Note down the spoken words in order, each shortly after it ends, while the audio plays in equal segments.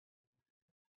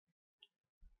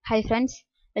Hi friends,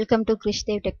 welcome to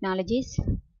Krishdev Technologies.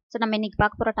 So நம்ம இன்னைக்கு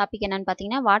பார்க்க போற டாபிக் என்னன்னு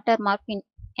பார்த்தீங்கன்னா வாட்டர்மார்க் இன்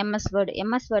MS Word.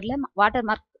 MS Wordல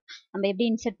வாட்டர்மார்க் நம்ம எப்படி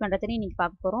இன்சர்ட் பண்றதுன்னு இன்னைக்கு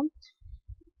பார்க்க போறோம்.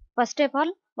 ஃபர்ஸ்ட் ஆஃப்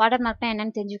ஆல் வாட்டர்மார்க்னா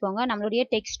என்னன்னு தெரிஞ்சுக்கோங்க. நம்மளுடைய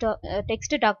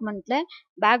டெக்ஸ்ட் டாக்குமெண்ட்ல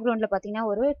பேக்ரவுண்ட்ல பார்த்தீங்கன்னா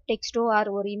ஒரு டெக்ஸ்டோ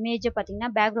ஆர் ஒரு இமேஜை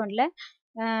பார்த்தீங்கன்னா பேக்ரவுண்ட்ல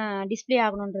டிஸ்பிளே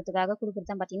ஆகணுன்றதுக்காக கொடுக்குறது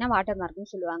தான் பார்த்தீங்கன்னா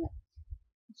வாட்டர்மார்க்னு சொல்லுவாங்க.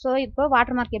 ஸோ இப்போ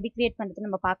வாட்டர்மார்க் எப்படி கிரியேட் பண்ணுறதுன்னு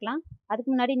நம்ம பார்க்கலாம். அதுக்கு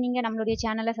முன்னாடி நீங்கள் நம்மளுடைய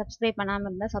சேனலை சப்ஸ்கிரைப் பண்ணாமல்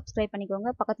இருந்தால் சப்ஸ்கிரைப் பண்ணிக்கோங்க.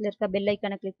 பக்கத்தில் இருக்க பெல்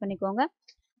ஐக்கானை கிளிக் பண்ணிக்கோங்க.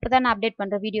 இப்போ தான் நான் அப்டேட்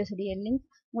பண்ணுற வீடியோஸுடைய லிங்க்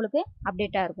உங்களுக்கு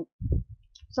அப்டேட்டாக இருக்கும்.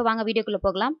 ஸோ வாங்க வீடியோக்குள்ளே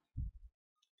போகலாம்.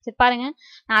 சரி பாருங்கள்,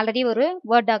 நான் ஆல்ரெடி ஒரு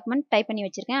வேர்ட் டாக்குமெண்ட் டைப் பண்ணி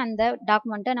வச்சுருக்கேன். அந்த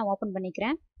டாக்குமெண்ட்டை நான் ஓப்பன்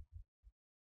பண்ணிக்கிறேன்.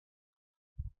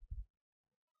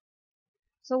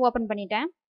 ஸோ ஓப்பன் பண்ணிட்டேன்.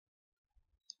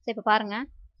 ஸோ இப்போ பாருங்கள்,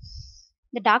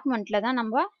 இந்த டாக்குமெண்ட்டில் தான்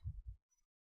நம்ம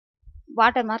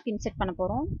வாட்டர்மார்க் இன்செர்ட் பண்ண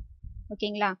போகிறோம்.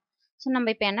 ஓகேங்களா? ஸோ நம்ம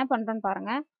இப்போ என்ன பண்ணுறோன்னு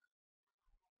பாருங்கள்.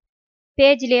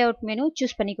 பேஜ் லேஅவுட் மெனு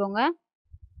சூஸ் பண்ணிக்கோங்க.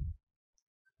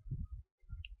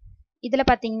 இதில்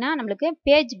பார்த்தீங்கன்னா நம்மளுக்கு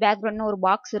பேஜ் பேக்ரவுண்ட்னு ஒரு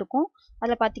பாக்ஸ் இருக்கும்.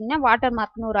 அதில் பார்த்தீங்கன்னா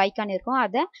வாட்டர்மார்க்னு ஒரு ஐக்கான் இருக்கும்.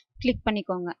 அதை கிளிக்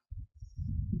பண்ணிக்கோங்க.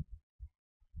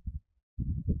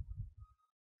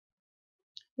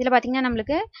 இதில் பார்த்தீங்கன்னா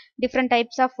நம்மளுக்கு டிஃப்ரெண்ட்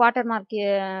டைப்ஸ் ஆஃப் வாட்டர்மார்க்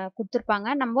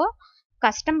கொடுத்துருப்பாங்க. நம்ம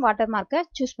கஸ்டம் வாட்டர்மார்க்கை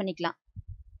சூஸ் பண்ணிக்கலாம்.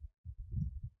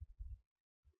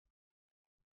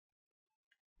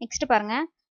 நெக்ஸ்ட் பாருங்க,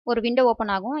 ஒரு விண்டோ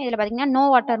ஓப்பன் ஆகும். இதில் பார்த்தீங்கன்னா நோ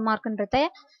வாட்டர் மார்க்ன்றத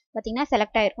பார்த்தீங்கன்னா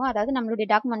செலக்ட் ஆயிருக்கும். அதாவது நம்மளுடைய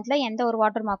டாக்குமெண்ட்ல எந்த ஒரு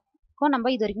வாட்டர் மார்க்கும்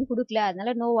நம்ம இது வரைக்கும் கொடுக்கல,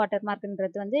 அதனால நோ வாட்டர்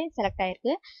மார்க்ன்றது வந்து செலக்ட்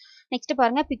ஆயிருக்கு. நெக்ஸ்ட்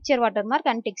பாருங்க, picture water mark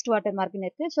and text water மார்க்னு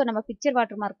இருக்கு. ஸோ நம்ம பிக்சர்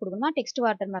வாட்டர் மார்க் கொடுக்கணுமா டெக்ஸ்ட்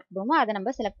வாட்டர் மார்க் கொடுக்கணுமா அதை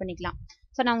நம்ம செலக்ட் பண்ணிக்கலாம்.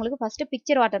 ஸோ நான் உங்களுக்கு first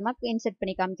picture water mark insert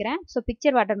பண்ணி காமிக்கிறேன். ஸோ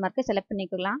பிக்சர் வாட்டர் மார்க்கை செலக்ட்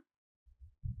பண்ணிக்கலாம்.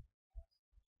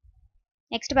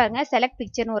 நெக்ஸ்ட் பாருங்க, செலக்ட்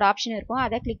பிக்சர்னு ஒரு ஆப்ஷன் இருக்கும்.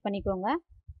 அதை கிளிக் பண்ணிக்கோங்க.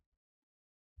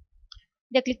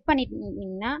 இதை கிளிக்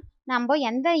பண்ணிட்டீங்கன்னா நம்ம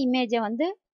எந்த இமேஜை வந்து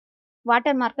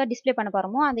வாட்டர் மார்க்கை டிஸ்பிளே பண்ண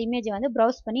போகிறோமோ அந்த இமேஜை வந்து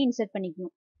ப்ரௌஸ் பண்ணி இன்சர்ட்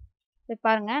பண்ணிக்கணும். இப்போ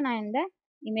பாருங்க, நான் இந்த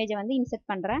இமேஜை வந்து இன்சர்ட்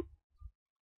பண்ணுறேன்.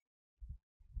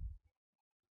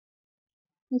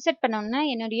 இன்சர்ட் பண்ணோன்னா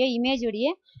என்னுடைய இமேஜுடைய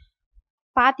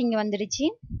பாத் இங்கே வந்துடுச்சு.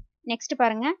 நெக்ஸ்ட்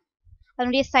பாருங்க,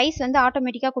 அதனுடைய சைஸ் வந்து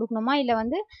ஆட்டோமேட்டிக்காக கொடுக்கணுமா இல்லை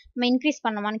வந்து நம்ம இன்க்ரீஸ்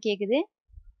பண்ணணுமான்னு கேட்குது.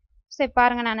 ஸோ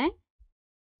பாருங்க, நான்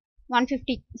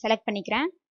 150 செலக்ட் பண்ணிக்கிறேன்.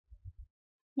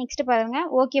 நெக்ஸ்ட் பாருங்க,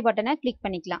 ஓகே பட்டனை கிளிக்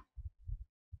பண்ணிக்கலாம்.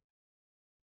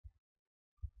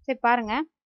 சரி பாருங்க,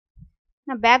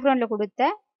 நான் பேக்ரவுண்டில் கொடுத்த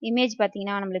இமேஜ்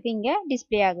பார்த்தீங்கன்னா நம்மளுக்கு இங்கே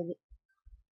டிஸ்பிளே ஆகுது.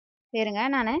 சரிங்க,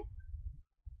 நான்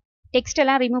டெக்ஸ்ட்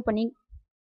எல்லாம் ரிமூவ் பண்ணி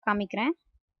காமிக்கிறேன்.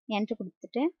 என்ட்ரு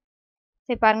கொடுத்துட்டு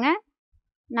சரி பாருங்க,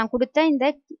 நான் கொடுத்த இந்த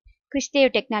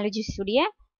கிறிஸ்தேவ் டெக்னாலஜிஸ் உடைய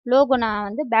லோகோ நான்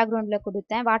வந்து பேக்ரவுண்டில்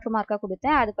கொடுத்தேன், வாட்டர் மார்க்காக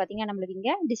கொடுத்தேன். அது பார்த்தீங்கன்னா நம்மளுக்கு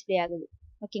இங்கே டிஸ்பிளே ஆகுது.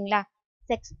 ஓகேங்களா?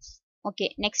 ஓகே,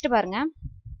 நெக்ஸ்ட் பாருங்க.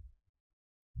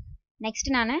 நெக்ஸ்ட்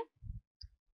நான்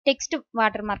டெக்ஸ்ட்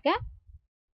வாட்டர் மார்க்கை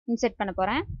இன்செர்ட் பண்ண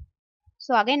போகிறேன்.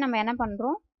 ஸோ அகைன் நம்ம என்ன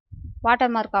பண்ணுறோம்,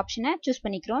 வாட்டர் மார்க் ஆப்ஷனை சூஸ்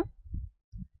பண்ணிக்கிறோம்.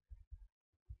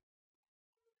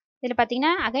 இதில்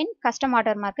பார்த்தீங்கன்னா அகைன் கஸ்டம்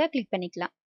வாட்டர் மார்க்கை கிளிக்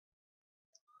பண்ணிக்கலாம்.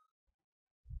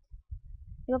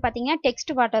 இப்போ பார்த்தீங்கன்னா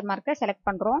டெக்ஸ்ட் வாட்டர் மார்க்கை செலக்ட்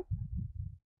பண்ணுறோம்.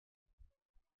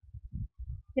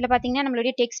 இதில் பார்த்தீங்கன்னா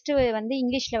நம்மளுடைய டெக்ஸ்ட் வந்து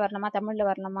இங்கிலீஷில் வரணுமா தமிழில்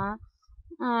வரணுமா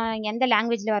எந்த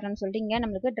லாங்குவேஜில் வரணும்னு சொல்லிட்டு இங்கே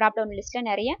நம்மளுக்கு ட்ராப் டவுன் லிஸ்ட்டில்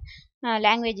நிறைய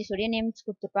லாங்குவேஜஸுடைய நேம்ஸ்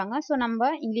கொடுத்துருப்பாங்க. ஸோ நம்ம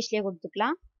இங்கிலீஷ்லேயே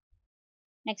கொடுத்துக்கலாம்.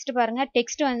 நெக்ஸ்ட் பாருங்கள்,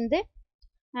 டெக்ஸ்ட் வந்து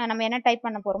நம்ம என்ன டைப்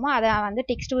பண்ண போகிறோமோ அதை வந்து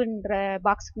டெக்ஸ்ட்டுன்ற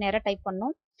பாக்ஸுக்கு நேராக டைப்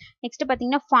பண்ணணும். நெக்ஸ்ட்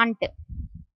பார்த்தீங்கன்னா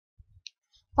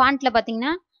ஃபாண்ட்டில்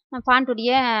பார்த்தீங்கன்னா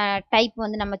ஃபாண்ட்டுடைய டைப்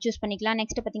வந்து நம்ம சூஸ் பண்ணிக்கலாம்.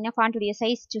 நெக்ஸ்ட் பார்த்தீங்கன்னா ஃபாண்ட்டுடைய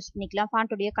சைஸ் சூஸ் பண்ணிக்கலாம்,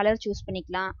 ஃபாண்ட்டுடைய கலர் சூஸ்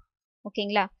பண்ணிக்கலாம்.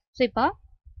 ஓகேங்களா? ஸோ இப்போ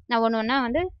நான் ஒன்று ஒன்றா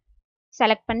வந்து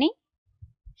செலக்ட் பண்ணி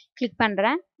கிளிக்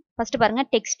பண்ணுறேன். ஃபஸ்ட்டு பாருங்கள்,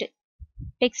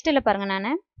 டெக்ஸ்ட்டில் பாருங்கள்,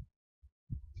 நான்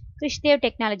கிறிஸ்தேவ்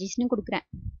டெக்னாலஜிஸ்னு கொடுக்குறேன்.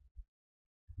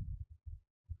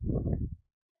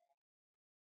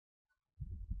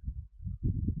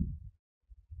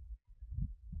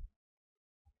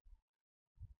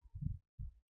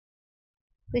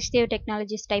 கிறிஸ்தேவ்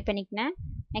டெக்னாலஜிஸ் டைப் பண்ணிக்கிறேன்.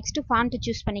 நெக்ஸ்ட்டு ஃபாண்ட்டு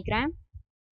சூஸ் பண்ணிக்கிறேன்.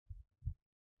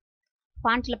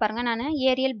 ஃபாண்ட்டில் பாருங்கள், நான்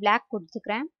ஏரியல் பிளாக்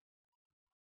கொடுத்துக்கிறேன்.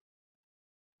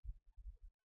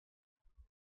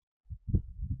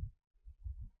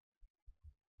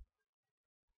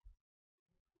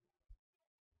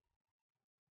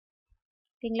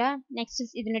 ஓகேங்களா?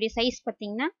 நெக்ஸ்ட் இதனுடைய சைஸ்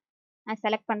பார்த்தீங்கன்னா நான்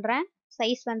செலக்ட் பண்ணுறேன்.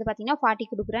 சைஸ் வந்து பார்த்தீங்கன்னா 40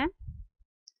 கொடுக்குறேன்.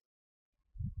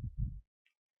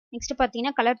 நெக்ஸ்ட்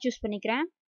பார்த்தீங்கன்னா கலர் சூஸ் பண்ணிக்கிறேன்.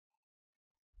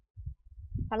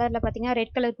 கலரில் பார்த்தீங்கன்னா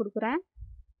ரெட் கலர் கொடுக்குறேன்.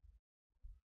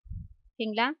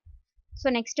 ஓகேங்களா? ஸோ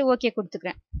நெக்ஸ்ட்டு ஓகே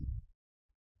கொடுத்துக்கிறேன்.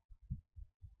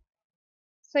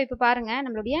 ஸோ இப்போ பாருங்கள்,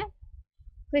 நம்மளுடைய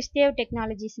கிறிஸ்தேவ்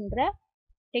டெக்னாலஜிஸ்ன்ற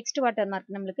டெக்ஸ்ட் வாட்டர்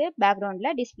மார்க் நம்மளுக்கு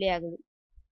பேக்ரவுண்டில் டிஸ்பிளே ஆகுது.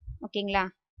 ஓகேங்களா.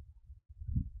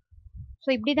 ஸோ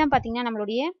இப்படி தான் பார்த்தீங்கன்னா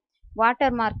நம்மளுடைய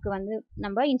வாட்டர் மார்க் வந்து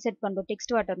நம்ம இன்சர்ட் பண்ணுறோம்.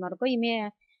 Text water Marco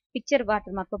picture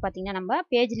water Marco பார்த்தீங்கன்னா நம்ம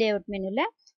பேஜ் லேஅவுட் மெனுவில்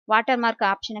வாட்டர் மார்க்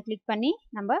ஆப்ஷனை கிளிக் பண்ணி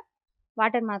நம்ம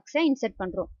வாட்டர் மார்க்ஸை இன்சர்ட்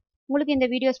பண்ணுறோம். உங்களுக்கு இந்த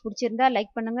வீடியோஸ் பிடிச்சிருந்தா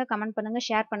லைக் பண்ணுங்கள், கமெண்ட் பண்ணுங்கள்,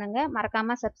 ஷேர் பண்ணுங்கள்,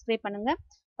 மறக்காமல் சப்ஸ்கிரைப் பண்ணுங்கள்,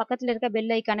 பக்கத்தில் இருக்க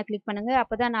பெல் ஐக்கானை கிளிக் பண்ணுங்கள்.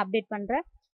 அப்போ தான் நான் அப்டேட் பண்ணுற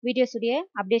வீடியோஸுடைய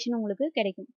அப்டேஷன் உங்களுக்கு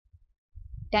கிடைக்கும்.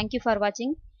 தேங்க்யூ ஃபார்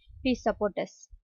வாட்சிங். Please support us.